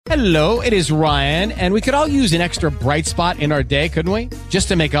Hello, it is Ryan, and we could all use an extra bright spot in our day, couldn't we? Just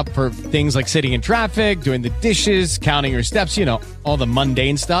to make up for things like sitting in traffic, doing the dishes, counting your steps, you know, all the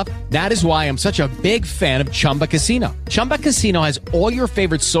mundane stuff. That is why I'm such a big fan of Chumba Casino. Chumba Casino has all your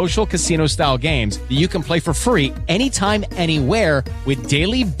favorite social casino-style games that you can play for free anytime, anywhere with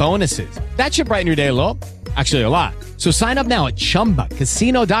daily bonuses. That should brighten your day a little. Actually, a lot. So sign up now at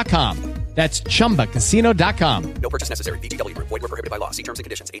ChumbaCasino.com. That's ChumbaCasino.com. No purchase necessary. VGW Group. Void where prohibited by law. See terms and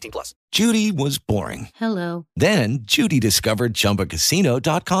conditions. 18+. Judy was boring. Hello. Then Judy discovered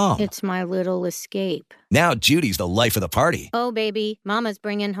ChumbaCasino.com. It's my little escape. Now Judy's the life of the party. Oh, baby, mama's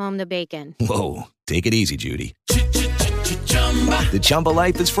bringing home the bacon. Whoa, take it easy, Judy. The Chumba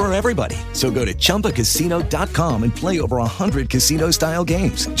life is for everybody. So go to ChumbaCasino.com and play over 100 casino-style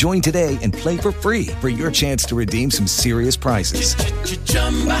games. Join today and play for free for your chance to redeem some serious prizes.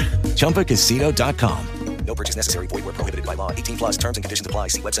 ChumbaCasino.com. No purchase necessary. Void where prohibited by law. 18+. Terms and conditions apply.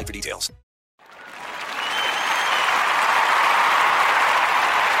 See website for details.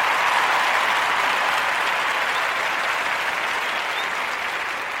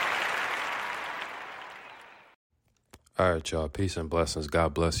 All right, y'all. Peace and blessings.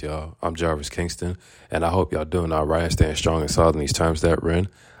 God bless y'all. I'm Jarvis Kingston, and I hope y'all doing all right and staying strong and solid in these times that we're in.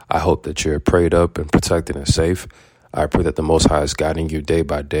 I hope that you're prayed up and protected and safe. I pray that the Most High is guiding you day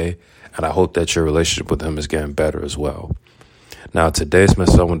by day, and I hope that your relationship with Him is getting better as well. Now, today's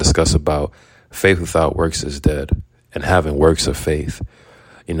message I want to discuss about faith without works is dead and having works of faith.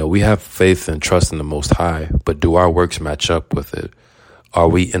 You know, we have faith and trust in the Most High, but do our works match up with it? Are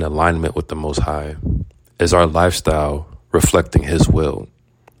we in alignment with the Most High? Is our lifestyle reflecting His will?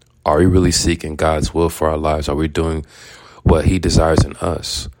 Are we really seeking God's will for our lives? Are we doing what He desires in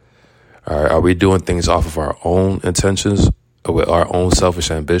us? Are we doing things off of our own intentions or with our own selfish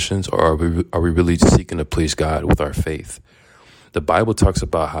ambitions, or are we really seeking to please God with our faith? The Bible talks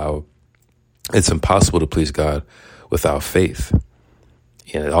about how it's impossible to please God without faith.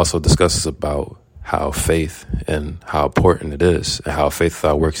 And it also discusses about how faith and how important it is, and how faith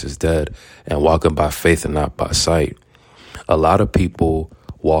without works is dead, and walking by faith and not by sight. A lot of people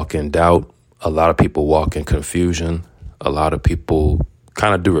walk in doubt. A lot of people walk in confusion. A lot of people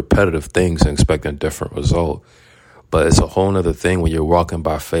kind of do repetitive things and expect a different result. But it's a whole nother thing when you're walking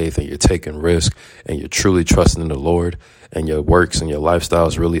by faith and you're taking risk and you're truly trusting in the Lord, and your works and your lifestyle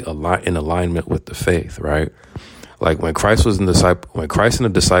is really in alignment with the faith, right? Like when Christ and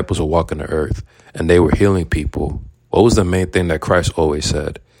the disciples were walking the earth and they were healing people, what was the main thing that Christ always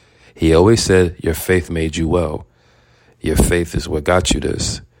said? He always said, your faith made you well. Your faith is what got you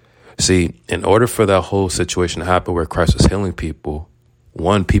this. See, in order for that whole situation to happen where Christ was healing people,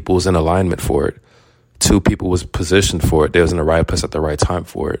 one, people was in alignment for it. Two, people was positioned for it. They was in the right place at the right time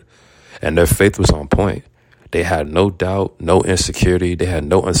for it. And their faith was on point. They had no doubt, no insecurity. They had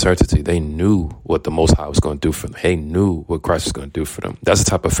no uncertainty. They knew what the Most High was going to do for them. They knew what Christ was going to do for them. That's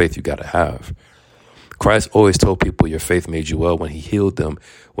the type of faith you got to have. Christ always told people your faith made you well when He healed them,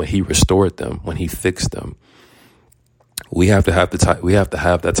 when He restored them, when He fixed them. We have to have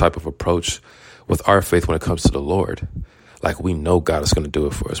that type of approach with our faith when it comes to the Lord. Like, we know God is going to do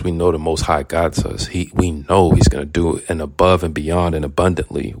it for us. We know the Most High guides us. We know He's going to do it and above and beyond and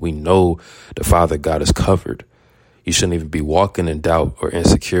abundantly. We know the Father God is covered. You shouldn't even be walking in doubt or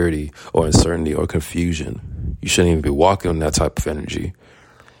insecurity or uncertainty or confusion. You shouldn't even be walking in that type of energy.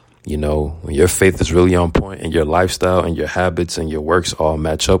 You know, when your faith is really on point and your lifestyle and your habits and your works all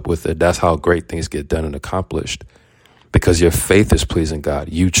match up with it, that's how great things get done and accomplished. Because your faith is pleasing God.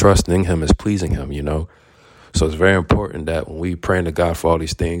 You trusting Him is pleasing Him, you know. So it's very important that when we praying to God for all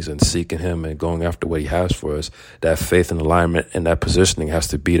these things and seeking Him and going after what He has for us, that faith and alignment and that positioning has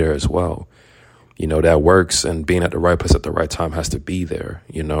to be there as well. You know, that works and being at the right place at the right time has to be there,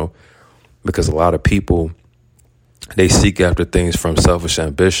 you know, because a lot of people, they seek after things from selfish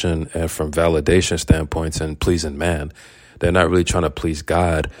ambition and from validation standpoints and pleasing man. They're not really trying to please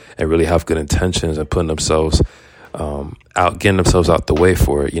God and really have good intentions and putting themselves getting themselves out the way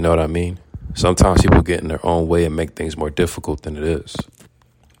for it. You know what I mean? Sometimes people get in their own way and make things more difficult than it is.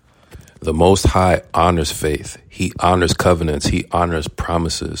 The Most High honors faith. He honors covenants. He honors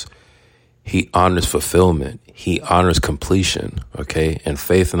promises. He honors fulfillment. He honors completion. Okay. And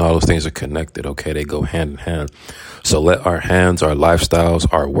faith and all those things are connected. Okay. They go hand in hand. So let our hands, our lifestyles,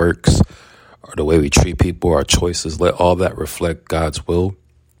 our works, or the way we treat people, our choices, let all that reflect God's will.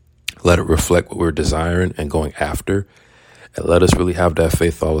 Let it reflect what we're desiring and going after. And let us really have that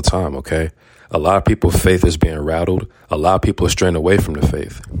faith all the time, okay? A lot of people's faith is being rattled. A lot of people are straying away from the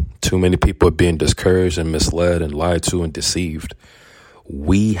faith. Too many people are being discouraged and misled and lied to and deceived.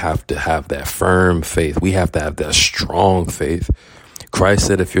 We have to have that firm faith. We have to have that strong faith. Christ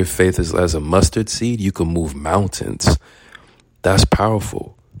said if your faith is as a mustard seed, you can move mountains. That's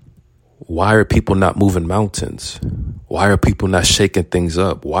powerful. Why are people not moving mountains? Why are people not shaking things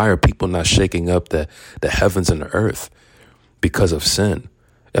up? Why are people not shaking up the heavens and the earth? Because of sin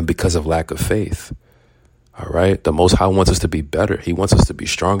and because of lack of faith. All right. The Most High wants us to be better. He wants us to be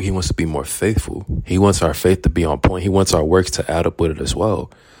stronger. He wants to be more faithful. He wants our faith to be on point. He wants our works to add up with it as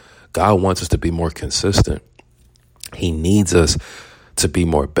well. God wants us to be more consistent. He needs us to be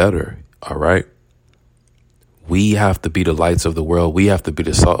more better. All right. We have to be the lights of the world. We have to be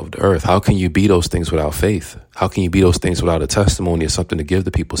the salt of the earth. How can you be those things without faith? How can you be those things without a testimony or something to give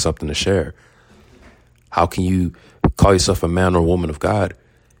to people, something to share? How can you call yourself a man or a woman of God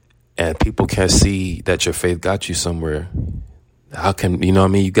and people can't see that your faith got you somewhere? How can, you know what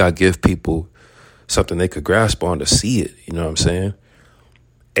I mean? You got to give people something they could grasp on to see it. You know what I'm saying?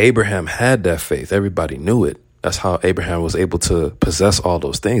 Abraham had that faith. Everybody knew it. That's how Abraham was able to possess all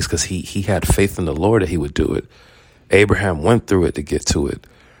those things, because he had faith in the Lord that he would do it. Abraham went through it to get to it.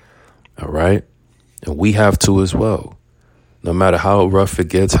 All right. And we have to as well. No matter how rough it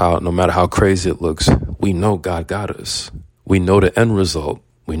gets, no matter how crazy it looks, we know God got us. We know the end result.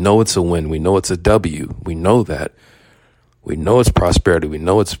 We know it's a win. We know it's a W. We know that. We know it's prosperity. We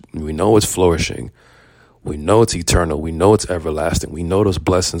know it's flourishing. We know it's eternal. We know it's everlasting. We know those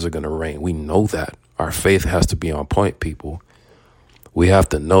blessings are going to reign. We know that. Our faith has to be on point, people. We have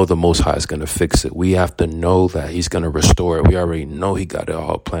to know the Most High is going to fix it. We have to know that he's going to restore it. We already know he got it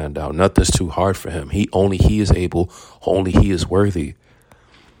all planned out. Nothing's too hard for him. Only he is able. Only he is worthy.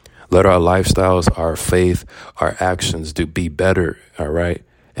 Let our lifestyles, our faith, our actions be better, all right?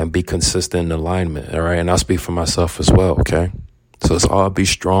 And be consistent in alignment, all right? And I'll speak for myself as well, okay? So let's all be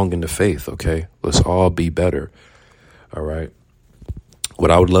strong in the faith, okay? Let's all be better, all right? What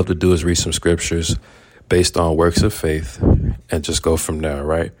I would love to do is read some scriptures based on works of faith and just go from there,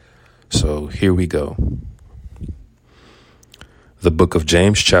 right? So here we go. The book of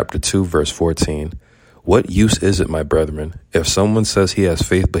James, chapter 2, verse 14. What use is it, my brethren, if someone says he has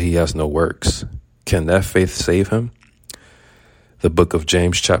faith but he has no works? Can that faith save him? The book of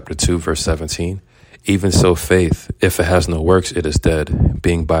James, chapter 2, verse 17. Even so, faith, if it has no works, it is dead,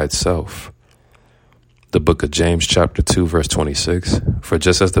 being by itself. The book of James, chapter 2, verse 26. For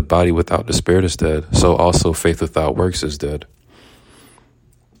just as the body without the spirit is dead, so also faith without works is dead.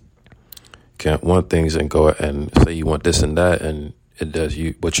 Can't want things and go and say you want this and that, and it does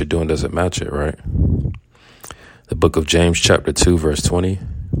what you're doing doesn't match it, right? The book of James, chapter 2, verse 20.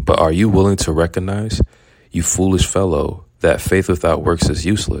 But are you willing to recognize, you foolish fellow, that faith without works is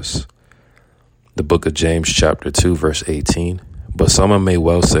useless? The book of James, chapter 2, verse 18. But someone may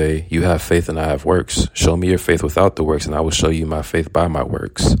well say, you have faith and I have works. Show me your faith without the works, and I will show you my faith by my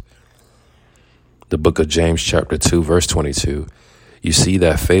works. The book of James, chapter 2, verse 22. You see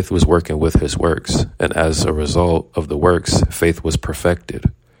that faith was working with his works, and as a result of the works, faith was perfected.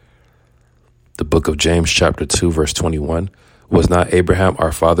 The book of James, chapter 2, verse 21. Was not Abraham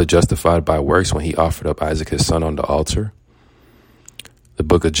our father justified by works when he offered up Isaac his son on the altar? The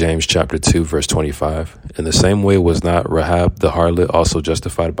book of James, chapter 2, verse 25. In the same way was not Rahab the harlot also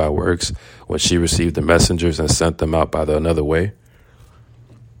justified by works when she received the messengers and sent them out by another way?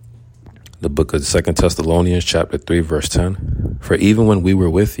 The book of 2 Thessalonians, chapter 3, verse 10. For even when we were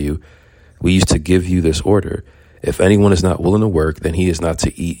with you, we used to give you this order. If anyone is not willing to work, then he is not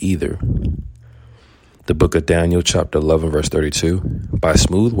to eat either. The book of Daniel, chapter 11, verse 32. By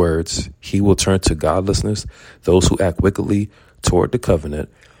smooth words, he will turn to godlessness those who act wickedly toward the covenant,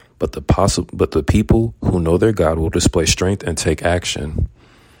 but the people who know their God will display strength and take action.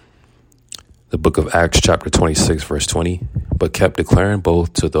 The book of Acts, chapter 26, verse 20. But kept declaring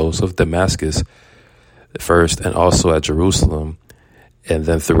both to those of Damascus first and also at Jerusalem, and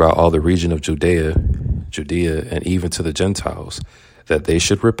then throughout all the region of Judea, and even to the Gentiles, that they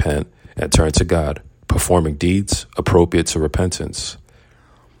should repent and turn to God, performing deeds appropriate to repentance.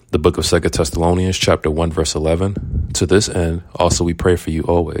 The book of 2 Thessalonians, chapter 1, verse 11. To this end, also we pray for you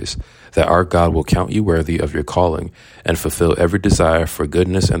always, that our God will count you worthy of your calling and fulfill every desire for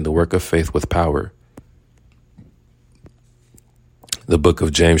goodness and the work of faith with power. The book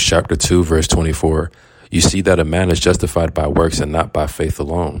of James, chapter 2, verse 24. You see that a man is justified by works and not by faith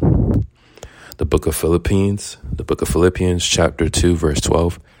alone. The book of Philippians, chapter 2, verse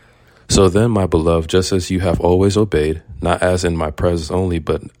 12. So then, my beloved, just as you have always obeyed, not as in my presence only,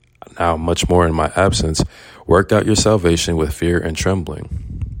 but now much more in my absence, work out your salvation with fear and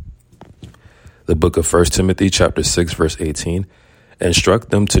trembling. The book of 1 Timothy, chapter 6, verse 18.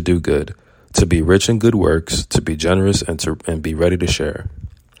 Instruct them to do good, to be rich in good works, to be generous, and be ready to share.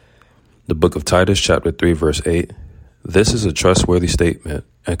 The book of Titus, chapter 3, verse 8. This is a trustworthy statement,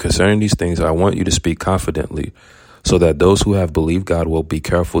 and concerning these things I want you to speak confidently, so that those who have believed God will be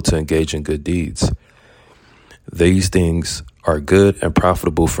careful to engage in good deeds. These things are good and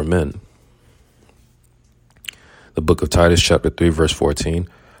profitable for men. The book of Titus, chapter 3, verse 14.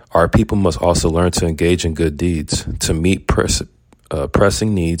 Our people must also learn to engage in good deeds, to meet pressing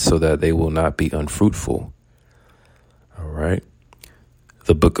needs so that they will not be unfruitful. All right.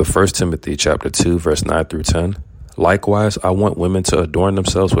 The book of 1 Timothy, chapter 2, verse 9 through 10. Likewise, I want women to adorn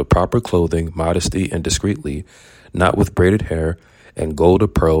themselves with proper clothing, modesty, and discreetly, not with braided hair and gold or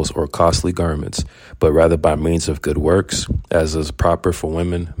pearls or costly garments, but rather by means of good works, as is proper for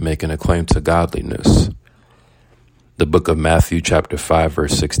women making a claim to godliness. The book of Matthew, chapter 5,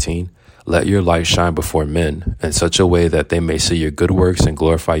 verse 16. Let your light shine before men in such a way that they may see your good works and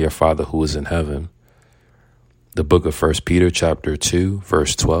glorify your Father who is in heaven. The book of 1 Peter, chapter 2,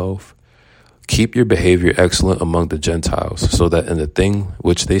 verse 12. Keep your behavior excellent among the Gentiles, so that in the thing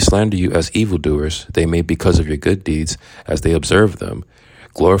which they slander you as evildoers, they may, because of your good deeds, as they observe them,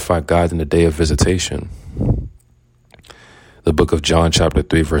 glorify God in the day of visitation. The book of John, chapter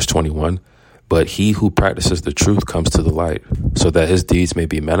 3, verse 21. But he who practices the truth comes to the light, so that his deeds may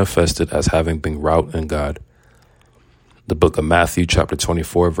be manifested as having been wrought in God. The book of Matthew, chapter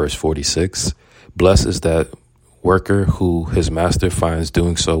 24, verse 46. Blessed is that worker who his master finds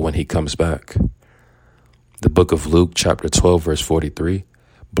doing so when he comes back. The book of Luke, chapter 12, verse 43.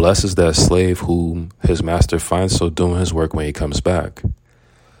 Blessed is that slave whom his master finds so doing his work when he comes back.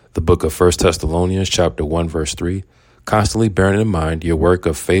 The book of 1 Thessalonians, chapter 1, verse 3. Constantly bearing in mind your work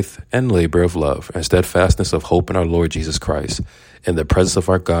of faith and labor of love and steadfastness of hope in our Lord Jesus Christ, in the presence of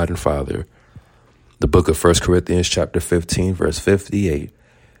our God and Father. The book of 1 Corinthians chapter 15, verse 58.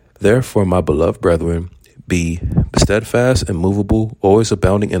 Therefore, my beloved brethren, be steadfast and immovable, always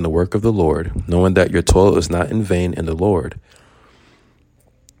abounding in the work of the Lord, knowing that your toil is not in vain in the Lord.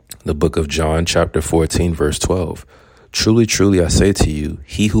 The book of John chapter 14, verse 12. Truly, truly, I say to you,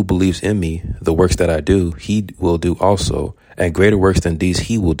 he who believes in me, the works that I do, he will do also, and greater works than these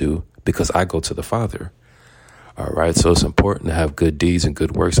he will do, because I go to the Father. All right, so it's important to have good deeds and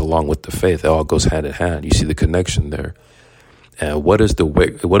good works along with the faith. It all goes hand in hand. You see the connection there. And what is the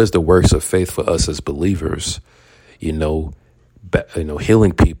works of faith for us as believers? Healing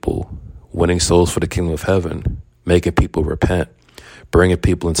people, winning souls for the kingdom of heaven, making people repent, bringing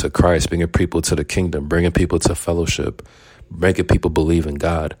people into Christ, bringing people to the kingdom, bringing people to fellowship, making people believe in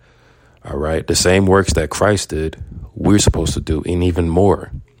God. All right. The same works that Christ did, we're supposed to do, and even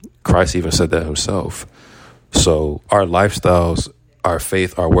more. Christ even said that himself. So our lifestyles, our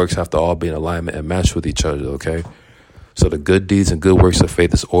faith, our works have to all be in alignment and match with each other. OK, so the good deeds and good works of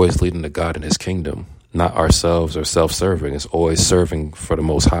faith is always leading to God and his kingdom, not ourselves or self-serving. It's always serving for the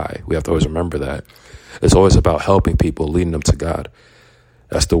Most High. We have to always remember that. It's always about helping people, leading them to God.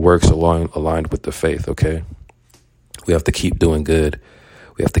 That's the works aligned with the faith, okay? We have to keep doing good.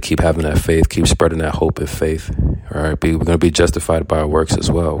 We have to keep having that faith, keep spreading that hope and faith, all right? We're going to be justified by our works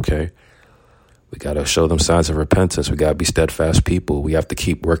as well, okay? We got to show them signs of repentance. We got to be steadfast people. We have to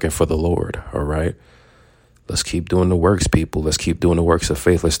keep working for the Lord, all right? Let's keep doing the works, people. Let's keep doing the works of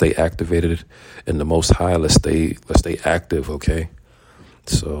faith. Let's stay activated in the Most High. Let's stay active, okay?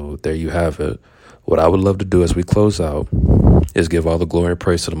 So there you have it. What I would love to do as we close out is give all the glory and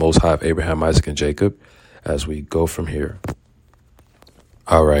praise to the Most High of Abraham, Isaac, and Jacob as we go from here.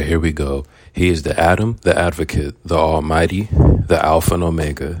 All right, here we go. He is the Adam, the Advocate, the Almighty, the Alpha and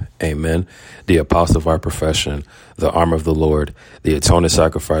Omega. Amen. The apostle of our profession, the arm of the Lord, the atoning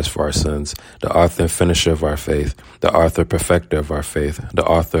sacrifice for our sins, the author and finisher of our faith, the author and perfecter of our faith, the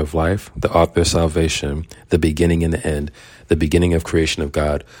author of life, the author of salvation, the beginning and the end, the beginning of creation of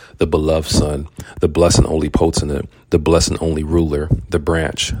God, the beloved Son, the blessed and only potentate, the blessed and only ruler, the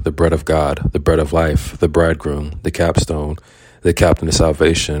branch, the bread of God, the bread of life, the bridegroom, the capstone, the captain of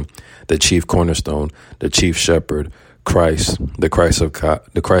salvation, the chief cornerstone, the chief shepherd, Christ, the Christ of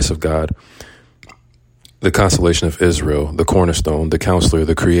God, the consolation of Israel, the cornerstone, the counselor,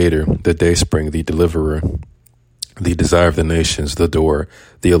 the creator, the dayspring, the deliverer, the desire of the nations, the door,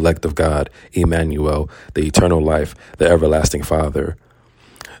 the elect of God, Emmanuel, the eternal life, the everlasting Father,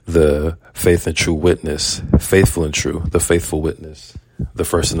 the faith and true witness, faithful and true, the faithful witness, the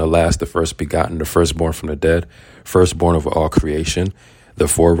first and the last, the first begotten, the firstborn from the dead, firstborn of all creation, the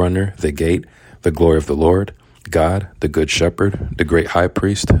forerunner, the gate, the glory of the Lord, God, the good shepherd, the great high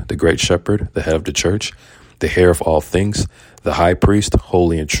priest, the great shepherd, the head of the church, the heir of all things, the high priest,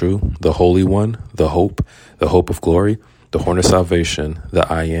 holy and true, the Holy One, the hope of glory, the horn of salvation, the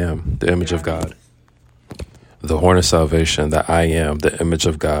I am, the image of God. the horn of salvation, that I am, the image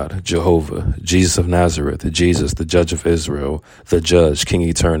of God, Jehovah, Jesus of Nazareth, Jesus, the judge of Israel, the judge, King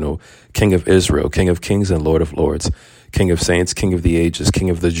eternal, King of Israel, King of kings and Lord of lords, King of saints, King of the ages, King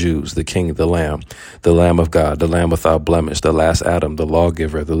of the Jews, the King, the Lamb of God, the Lamb without blemish, the last Adam, the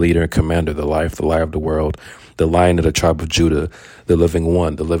lawgiver, the leader and commander, the life of the world, the Lion of the tribe of Judah, the living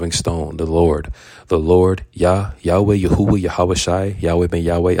one, the living stone, the Lord, Yahweh, Yahuwah, Yahweh Shai, Yahweh ben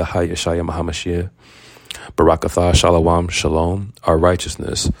Yahweh, Ahai, Yeshaya, Mahamashiach, Barakatha, Shalom, Shalom, our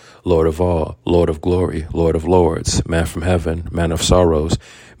righteousness, Lord of all, Lord of glory, Lord of lords, man from heaven, man of sorrows,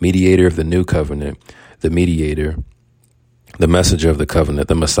 mediator of the new covenant, the mediator, the messenger of the covenant,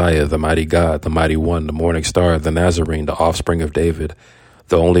 the Messiah, the mighty God, the mighty one, the morning star, the Nazarene, the offspring of David,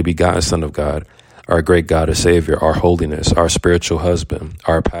 the only begotten Son of God, our great God and Savior, our holiness, our spiritual husband,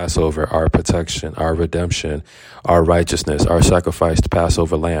 our Passover, our protection, our redemption, our righteousness, our sacrificed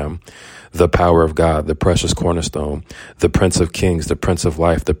Passover lamb, the power of God, the precious cornerstone, the Prince of Kings, the Prince of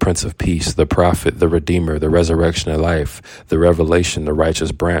Life, the Prince of Peace, the Prophet, the Redeemer, the resurrection and life, the revelation, the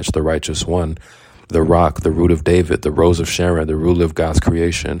righteous branch, the righteous one, the rock, the root of David, the rose of Sharon, the ruler of God's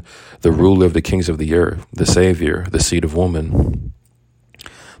creation, the ruler of the kings of the earth, the Savior, the seed of woman,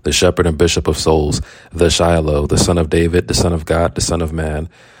 the shepherd and bishop of souls, the Shiloh, the Son of David, the Son of God, the Son of Man,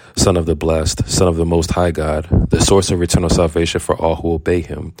 Son of the blessed, Son of the Most High God, the source of eternal salvation for all who obey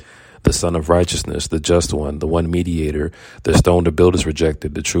him, the Son of righteousness, the just one, the one mediator, the stone the builders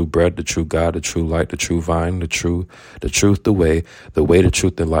rejected, the true bread, the true God, the true light, the true vine, the truth, the way, the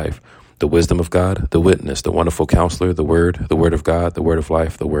truth, and life, the wisdom of God, the witness, the wonderful counselor, the word of God, the word of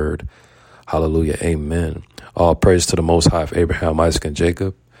life, the word. Hallelujah. Amen. All praise to the Most High of Abraham, Isaac, and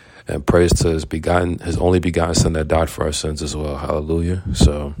Jacob, and praise to his only begotten Son that died for our sins as well. Hallelujah.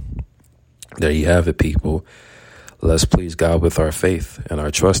 So there you have it, people. Let's please God with our faith and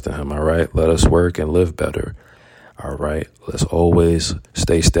our trust in him. All right. Let us work and live better. All right. Let's always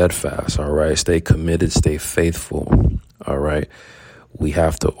stay steadfast. All right. Stay committed. Stay faithful. All right. We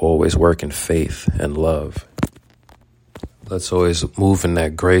have to always work in faith and love. Let's always move in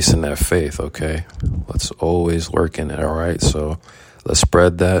that grace and that faith. Okay. Let's always work in it. All right. So let's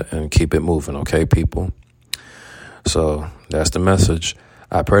spread that and keep it moving. Okay, people. So that's the message.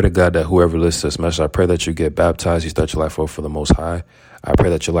 I pray to God that whoever listens to this message, I pray that you get baptized, you start your life over for the Most High. I pray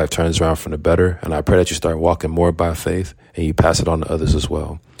that your life turns around for the better, and I pray that you start walking more by faith, and you pass it on to others as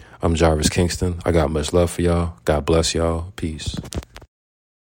well. I'm Jarvis Kingston. I got much love for y'all. God bless y'all. Peace.